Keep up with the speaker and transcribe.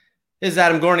This is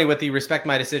Adam Gorney with the Respect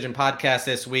My Decision podcast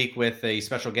this week with a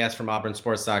special guest from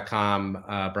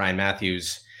AuburnSports.com, Bryan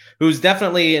Matthews, who's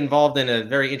definitely involved in a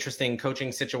very interesting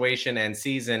coaching situation and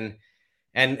season.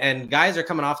 And guys are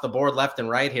coming off the board left and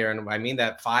right here. And I mean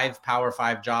that 5 Power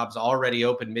 5 jobs already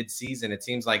open mid-season. It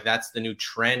seems like that's the new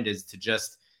trend, is to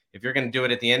just, if you're going to do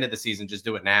it at the end of the season, just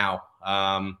do it now.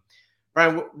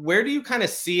 Bryan, where do you kind of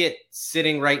see it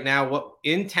sitting right now? What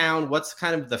in town? What's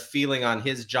kind of the feeling on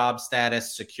his job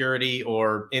status, security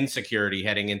or insecurity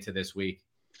heading into this week?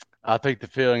 I think the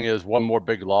feeling is one more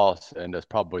big loss, and that's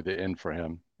probably the end for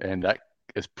him. And that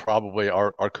is probably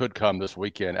or could come this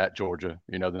weekend at Georgia.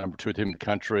 You know, the number 2 team in the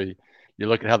country. You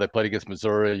look at how they played against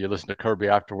Missouri. You listen to Kirby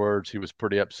afterwards. He was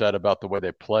pretty upset about the way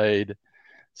they played.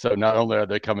 So not only are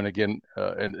they coming again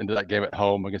into that game at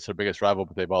home against their biggest rival,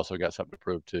 but they've also got something to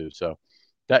prove too. So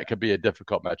that could be a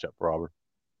difficult matchup for Auburn.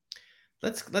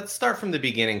 Let's start from the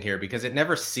beginning here, because it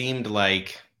never seemed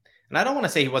like, and I don't want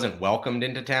to say he wasn't welcomed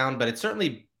into town, but it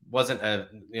certainly wasn't a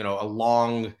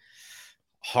long,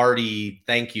 hearty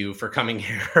thank you for coming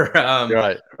here.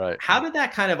 Right. How did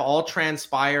that kind of all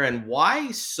transpire, and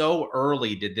why so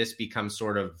early did this become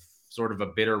sort of a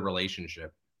bitter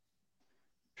relationship?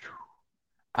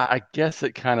 I guess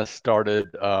it kind of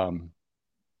started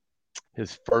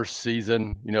his first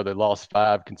season. You know, they lost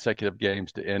 5 consecutive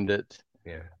games to end it.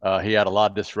 Yeah. He had a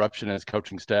lot of disruption in his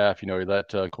coaching staff. You know, he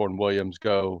let Gordon Williams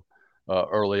go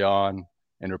early on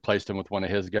and replaced him with one of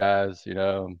his guys. You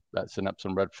know, that sent up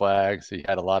some red flags. He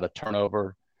had a lot of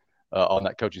turnover on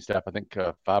that coaching staff. I think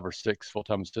 5 or 6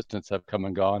 full-time assistants have come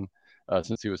and gone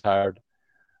since he was hired.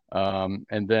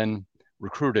 And then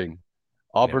recruiting.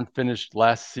 Auburn finished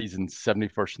last season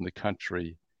 71st in the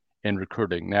country in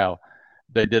recruiting. Now,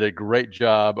 they did a great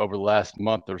job over the last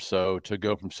month or so to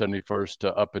go from 71st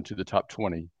to up into the top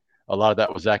 20. A lot of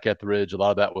that was Zach Etheridge. A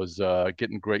lot of that was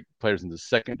getting great players in the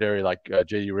secondary, like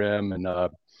J.D. Rim and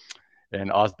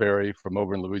Osbury from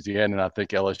over in Louisiana. And I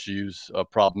think LSU's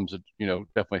problems,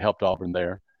 definitely helped Auburn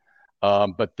there.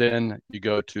 But then you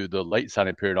go to the late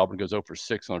signing period. Auburn goes 0 for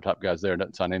 6 on the top guys there and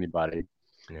doesn't sign anybody.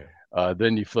 Yeah.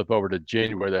 Then you flip over to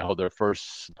January. They hold their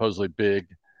first supposedly big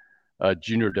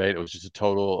junior date. It was just a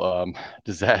total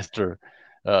disaster.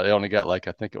 They only got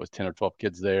I think it was 10 or 12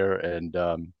 kids there, and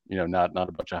not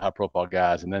a bunch of high profile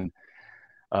guys. And then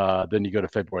you go to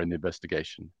February in the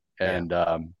investigation, and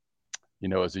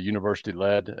it was a university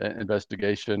led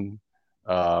investigation.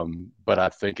 But I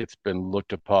think it's been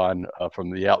looked upon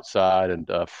from the outside and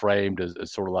framed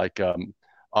as sort of like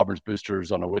Auburn's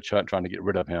boosters on a witch hunt trying to get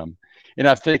rid of him. And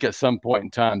I think at some point in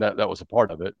time that was a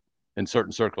part of it in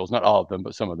certain circles, not all of them,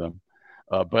 but some of them.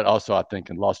 But also I think,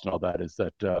 and lost in all that, is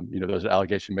that, there was an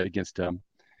allegation made against him,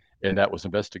 and that was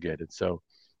investigated. So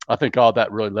I think all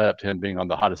that really led up to him being on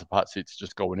the hottest of hot seats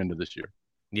just going into this year.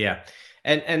 Yeah.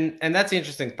 And that's the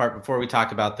interesting part before we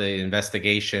talk about the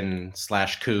investigation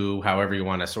 / coup, however you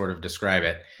want to sort of describe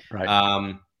it.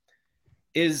 Right.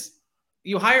 Is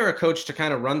you hire a coach to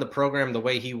kind of run the program the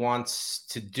way he wants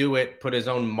to do it, put his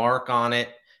own mark on it.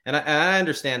 And I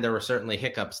understand there were certainly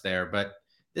hiccups there, but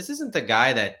this isn't the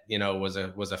guy that, was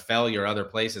a failure other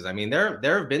places. I mean, there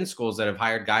have been schools that have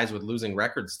hired guys with losing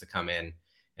records to come in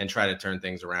and try to turn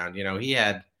things around. He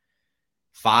had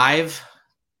 5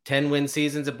 10-win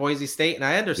seasons at Boise State, and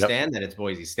I understand that it's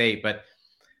Boise State, but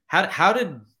how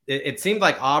did it seemed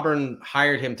like Auburn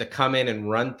hired him to come in and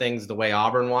run things the way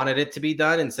Auburn wanted it to be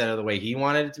done instead of the way he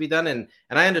wanted it to be done. And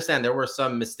I understand there were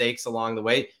some mistakes along the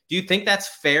way. Do you think that's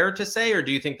fair to say, or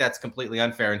do you think that's completely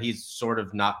unfair and he's sort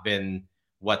of not been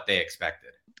what they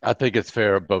expected? I think it's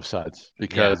fair on both sides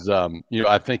because,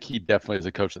 I think he definitely is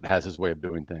a coach that has his way of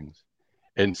doing things.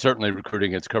 And certainly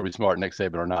recruiting against Kirby Smart and Nick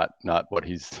Saban are not what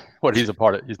he's a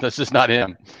part of. That's just not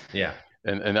him. Yeah.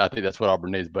 And I think that's what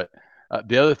Auburn needs. But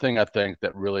the other thing I think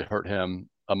that really hurt him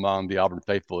among the Auburn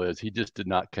faithful is he just did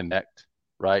not connect,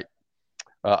 right?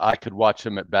 I could watch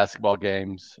him at basketball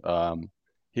games.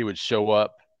 He would show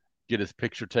up, get his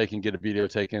picture taken, get a video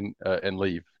taken, and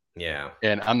leave. Yeah.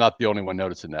 And I'm not the only one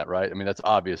noticing that, right? I mean, that's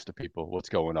obvious to people what's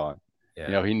going on.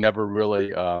 Yeah. He never really,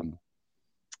 him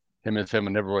and his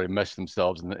family never really meshed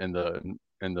themselves in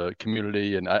the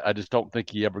community. And I just don't think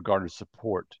he ever garnered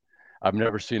support. I've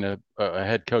never seen a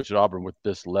head coach at Auburn with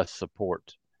this less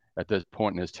support at this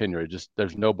point in his tenure.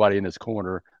 There's nobody in his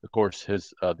corner. Of course,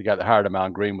 the guy that hired him,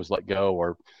 Alan Green, was let go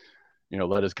or,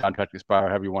 let his contract expire,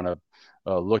 however you want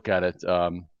to look at it,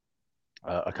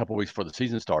 a couple of weeks before the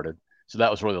season started. So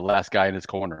that was really the last guy in his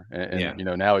corner. And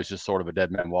now he's just sort of a dead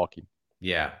man walking.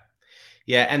 Yeah.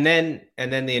 Yeah. And then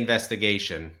the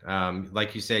investigation,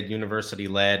 like you said, university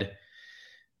led.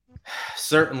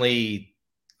 Certainly,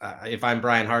 if I'm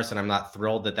Bryan Harsin, I'm not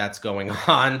thrilled that that's going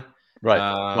on. Right.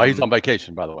 Well, he's on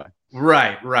vacation, by the way.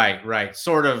 Right.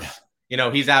 Sort of,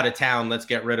 he's out of town. Let's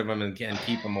get rid of him and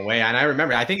keep him away. And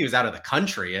I think he was out of the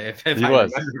country, if He I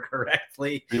was. remember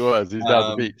correctly. He was. He's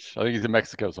down at the beach. I think he's in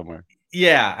Mexico somewhere.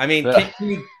 Yeah. I mean, Yeah.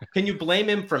 can you blame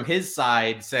him from his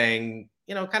side saying,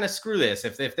 kind of screw this.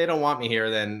 If they don't want me here,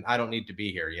 then I don't need to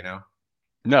be here,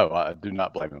 No, I do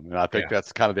not blame him. And I think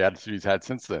that's kind of the attitude he's had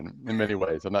since then in many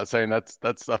ways. I'm not saying that's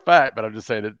a fact, but I'm just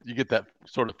saying that you get that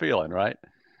sort of feeling, right?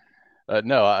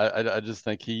 No, I just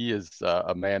think he is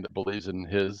a man that believes in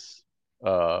his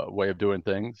way of doing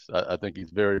things. I think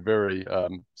he's very, very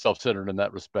self-centered in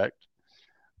that respect.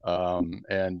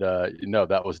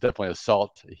 That was definitely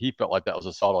assault. He felt like that was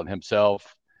assault on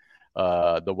himself.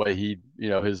 The way he,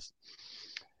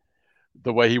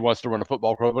 the way he wants to run a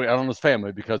football program and on his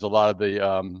family, because a lot of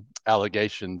the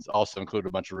allegations also include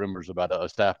a bunch of rumors about a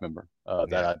staff member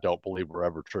that I don't believe were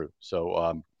ever true.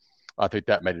 So I think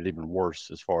that made it even worse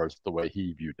as far as the way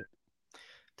he viewed it.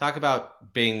 Talk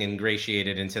about being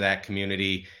ingratiated into that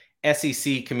community,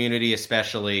 SEC community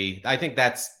especially. I think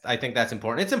that's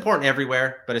important. It's important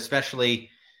everywhere, but especially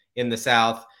in the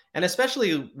South, and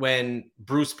especially when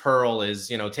Bruce Pearl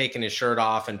is, taking his shirt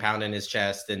off and pounding his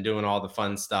chest and doing all the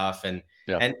fun stuff. And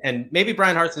maybe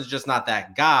Bryan Harsin's just not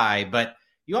that guy, but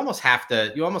you almost have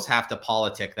to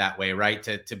politic that way, right?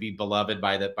 To be beloved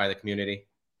by the community.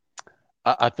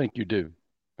 I think you do.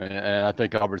 And I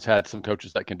think Auburn's had some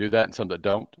coaches that can do that and some that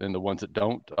don't. And the ones that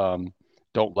don't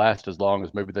last as long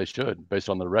as maybe they should based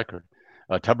on their record.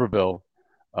 Tuberville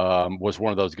was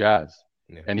one of those guys.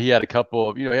 Yeah. And he had a couple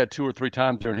of, he had 2 or 3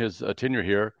 times during his tenure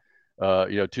here.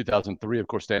 2003, of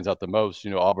course, stands out the most.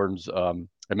 Auburn's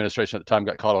administration at the time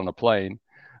got caught on a plane,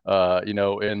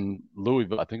 in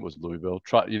Louisville. I think it was Louisville,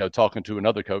 talking to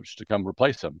another coach to come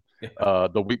replace him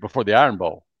the week before the Iron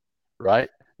Bowl, right?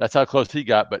 That's how close he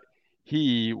got. But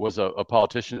he was a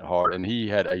politician at heart, and he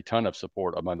had a ton of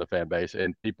support among the fan base.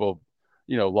 And people,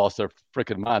 lost their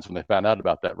freaking minds when they found out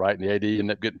about that, right? And the AD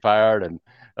ended up getting fired, and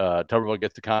Tuberville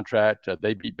gets the contract.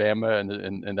 They beat Bama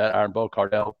in that Iron Bowl.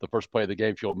 Cardell, the first play of the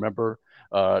game, if you'll remember,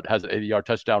 has an 80-yard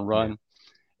touchdown run. Yeah.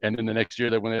 And then the next year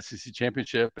they win the SEC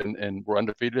championship and were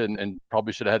undefeated and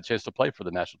probably should have had a chance to play for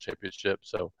the national championship.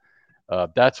 So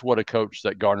that's what a coach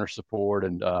that garners support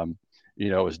and,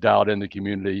 is dialed in the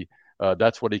community.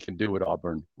 That's what he can do at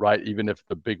Auburn, right? Even if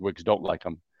the bigwigs don't like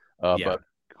him. But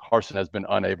Harsin has been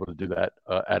unable to do that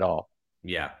at all.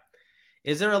 Yeah.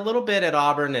 Is there a little bit at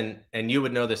Auburn, and you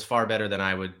would know this far better than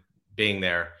I would being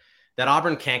there, that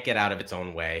Auburn can't get out of its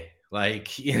own way?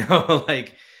 Like, they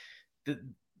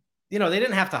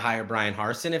didn't have to hire Bryan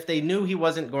Harsin. If they knew he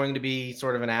wasn't going to be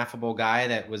sort of an affable guy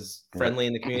that was friendly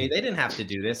in the community, they didn't have to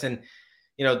do this. And,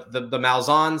 the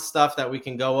Malzahn stuff that we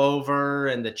can go over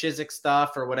and the Chizik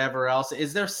stuff or whatever else,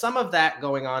 is there some of that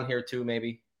going on here too,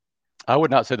 maybe? I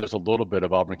would not say there's a little bit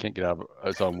of Auburn can't get out of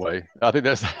its own way. I think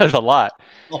there's a lot.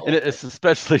 And it's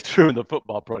especially true in the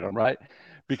football program, right?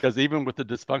 Because even with the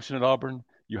dysfunction at Auburn,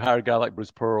 you hire a guy like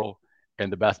Bruce Pearl,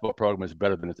 and the basketball program is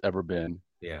better than it's ever been.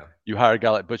 Yeah. You hire a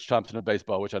guy like Butch Thompson in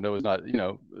baseball, which I know is not,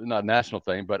 not a national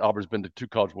thing, but Auburn's been to 2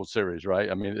 College World Series, right?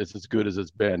 I mean, it's as good as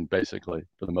it's been, basically,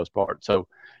 for the most part. So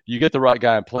you get the right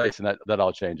guy in place, and that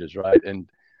all changes, right? And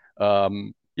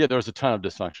there was a ton of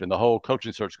dysfunction. The whole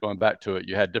coaching search, going back to it,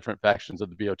 you had different factions of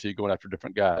the BOT going after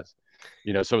different guys.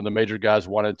 Some of the major guys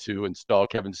wanted to install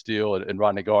Kevin Steele and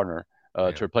Rodney Garner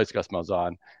to replace Gus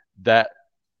Malzahn. That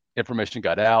information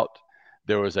got out.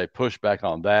 There was a pushback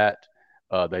on that.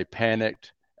 They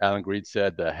panicked. Alan Greed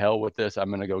said, "The hell with this! I'm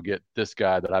going to go get this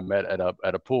guy that I met at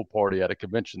a pool party at a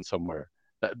convention somewhere,"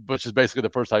 which is basically the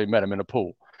first time you met him in a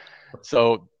pool.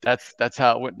 So that's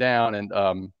how it went down. And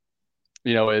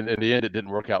in the end, it didn't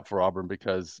work out for Auburn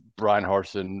because Bryan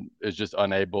Harsin is just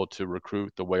unable to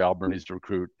recruit the way Auburn needs to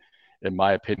recruit. In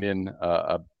my opinion,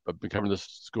 I've been covering this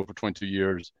school for 22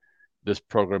 years. This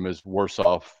program is worse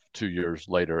off 2 years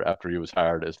later after he was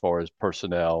hired, as far as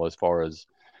personnel, as far as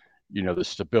the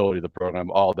stability of the program,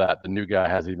 all that. The new guy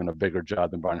has even a bigger job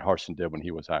than Bryan Harsin did when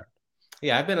he was hired.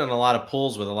 Yeah, I've been in a lot of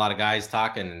pools with a lot of guys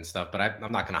talking and stuff, but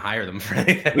I'm not going to hire them for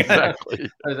anything.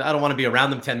 Exactly. I don't want to be around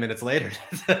them 10 minutes later.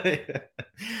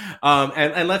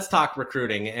 And let's talk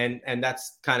recruiting. And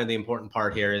that's kind of the important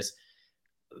part here is,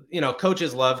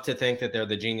 coaches love to think that they're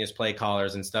the genius play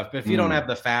callers and stuff. But if you don't have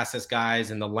the fastest guys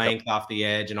and the length off the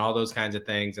edge and all those kinds of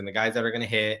things, and the guys that are going to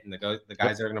hit and the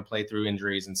guys that are going to play through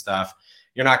injuries and stuff,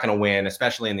 you're not going to win,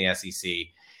 especially in the SEC.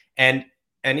 And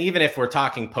even if we're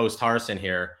talking post Harsin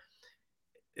here,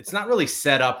 it's not really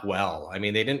set up well. I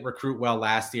mean, they didn't recruit well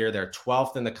last year. They're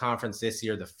 12th in the conference this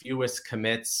year, the fewest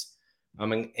commits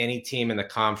among any team in the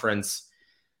conference.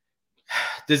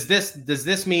 Does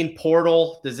this mean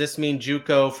portal? Does this mean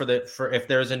JUCO for if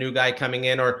there's a new guy coming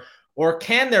in, or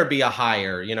can there be a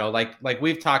hire? Like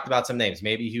we've talked about some names,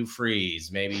 maybe Hugh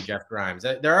Freeze, maybe Jeff Grimes.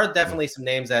 There are definitely some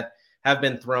names that have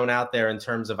been thrown out there in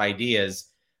terms of ideas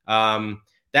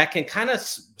that can kind of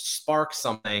spark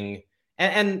something.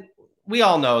 And we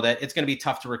all know that it's going to be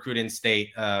tough to recruit in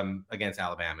state against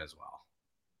Alabama as well.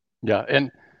 Yeah,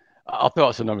 and I'll throw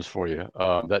out some numbers for you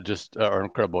that just are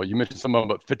incredible. You mentioned some of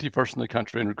them, but 51st in the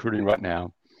country in recruiting right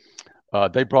now.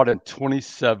 They brought in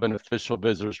 27 official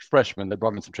visitors, freshmen. They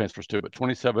brought in some transfers too, but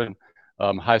 27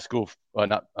 high school,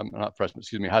 not freshmen,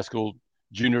 excuse me, high school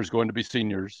juniors going to be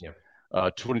seniors. Yep.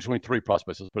 2023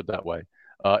 prospects, let's put it that way.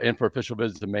 And for official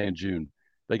visits in May and June,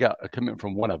 they got a commitment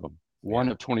from one of them, one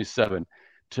of 27.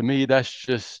 To me, that's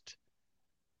just,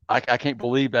 I can't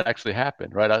believe that actually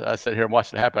happened, right? I sat here and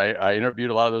watched it happen. I interviewed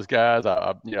a lot of those guys.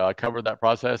 I covered that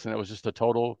process, and it was just a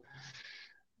total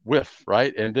whiff,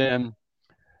 right? And then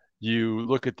you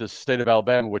look at the state of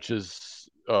Alabama, which is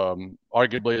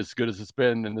arguably as good as it's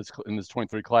been in this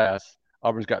 23 class.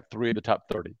 Auburn's got 3 of the top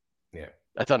 30. Yeah,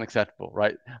 that's unacceptable,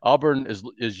 right? Auburn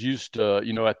is used to,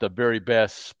 at the very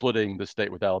best, splitting the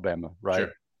state with Alabama, right?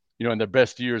 Sure. In their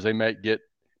best years, they might get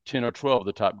 10 or 12 of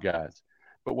the top guys.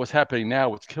 But what's happening now,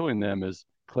 what's killing them is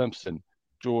Clemson,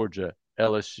 Georgia,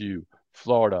 LSU,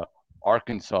 Florida,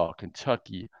 Arkansas,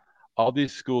 Kentucky. All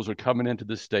these schools are coming into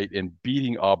the state and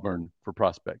beating Auburn for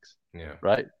prospects,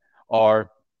 right? Or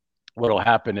what'll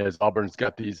happen is Auburn's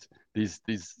got these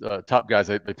top guys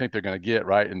they think they're going to get,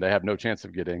 right? And they have no chance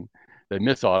of getting. They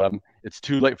miss on them. It's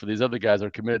too late for these other guys that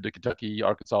are committed to Kentucky,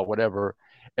 Arkansas, whatever.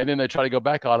 And then they try to go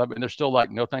back on them, and they're still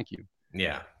like, no, thank you.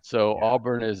 Yeah. So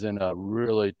Auburn is in a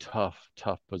really tough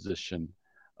position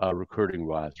recruiting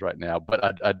wise right now.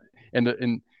 But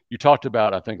and you talked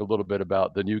about, I think, a little bit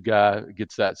about the new guy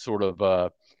gets that sort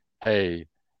of, hey,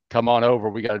 come on over.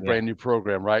 We got a brand new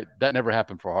program, right? That never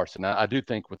happened for Harsin. I do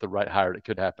think with the right hire, it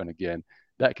could happen again.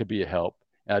 That could be a help.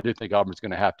 And I do think Auburn's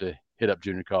going to have to hit up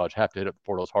junior college, have to hit up the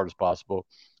portal as hard as possible,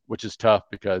 which is tough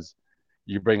because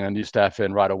you bring a new staff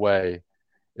in right away.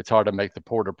 It's hard to make the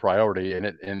portal priority.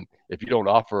 And if you don't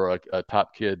offer a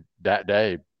top kid that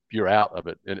day, you're out of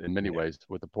it in many ways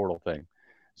with the portal thing.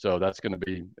 So that's going to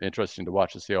be interesting to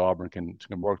watch to see how Auburn can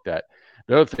work that.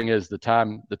 The other thing is the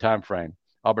time frame.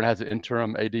 Auburn has an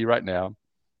interim AD right now,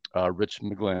 Rich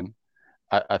McGlynn.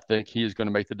 I think he is going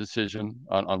to make the decision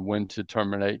on when to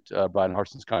terminate Bryan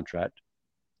Harsin's contract.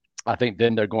 I think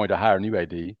then they're going to hire a new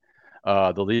AD.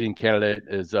 The leading candidate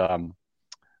is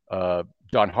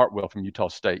John Hartwell from Utah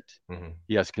State. Mm-hmm.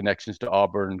 He has connections to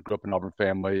Auburn, grew up in an Auburn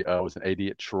family, was an AD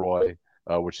at Troy,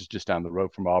 which is just down the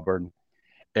road from Auburn.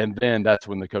 And then that's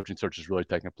when the coaching search is really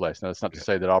taking place. Now, that's not to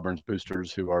say that Auburn's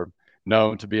boosters who are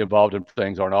known to be involved in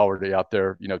things aren't already out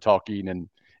there, talking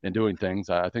and doing things.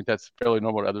 I think that's fairly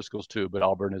normal to other schools too, but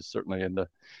Auburn is certainly in the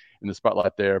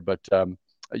spotlight there. But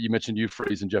you mentioned Hugh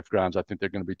Freeze and Jeff Grimes. I think they're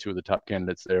going to be 2 of the top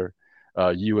candidates there.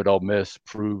 You at Ole Miss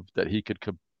proved that he could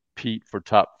compete for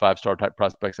top 5-star type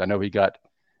prospects. I know he got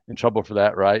in trouble for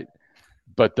that, right?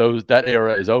 But that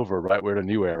era is over, right? We're in a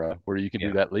new era where you can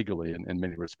do that legally in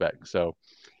many respects. So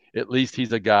at least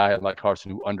he's a guy like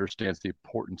Harsin who understands the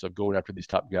importance of going after these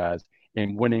top guys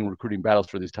and winning recruiting battles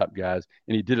for these top guys.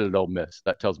 And he did it at Ole Miss.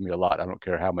 That tells me a lot. I don't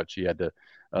care how much he had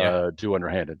to do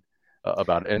underhanded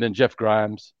about it. And then Jeff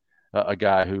Grimes, a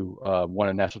guy who won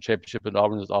a national championship at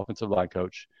Auburn as offensive line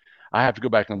coach. I have to go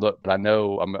back and look, but I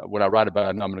know when I write about it,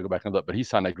 I know I'm going to go back and look. But he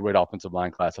signed a great offensive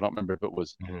line class. I don't remember if it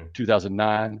was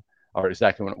 2009 or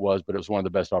exactly when it was, but it was one of the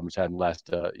best Auburn's had in the last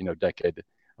decade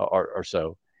or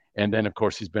so. And then, of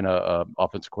course, he's been a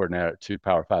offensive coordinator at 2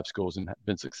 Power 5 schools and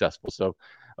been successful. So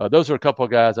those are a couple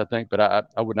of guys, I think, but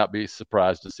I would not be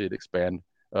surprised to see it expand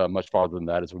much farther than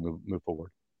that as we move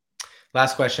forward.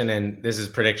 Last question, and this is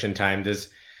prediction time. Does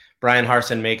Bryan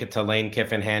Harsin make it to Lane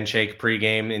Kiffin handshake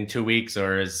pregame in 2 weeks,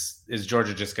 or is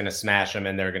Georgia just going to smash them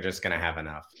and they're just going to have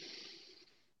enough?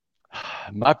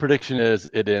 My prediction is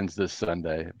it ends this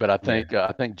Sunday, but I think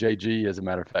JG, as a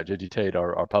matter of fact, JG Tate,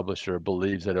 our publisher,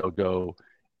 believes that it'll go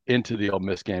into the Ole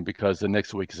Miss game because the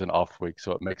next week is an off week,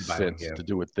 so it makes sense to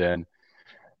do it then.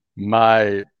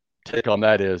 My take on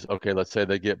that is, okay, let's say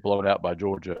they get blown out by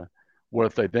Georgia. What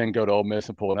if they then go to Ole Miss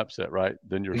and pull an upset, right?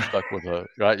 Then you're stuck with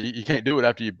right? You can't do it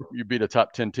after you beat a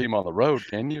top 10 team on the road,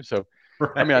 can you? So,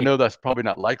 right. I mean, I know that's probably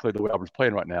not likely the way Auburn's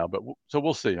playing right now, but so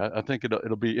we'll see. I think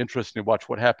it'll be interesting to watch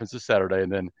what happens this Saturday,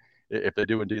 and then if they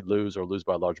do indeed lose or lose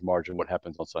by a large margin, what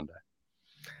happens on Sunday.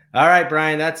 All right,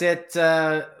 Bryan, that's it.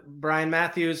 Bryan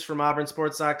Matthews from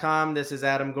auburnsports.com. This is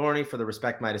Adam Gorney for the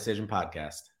Respect My Decision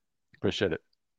podcast. Appreciate it.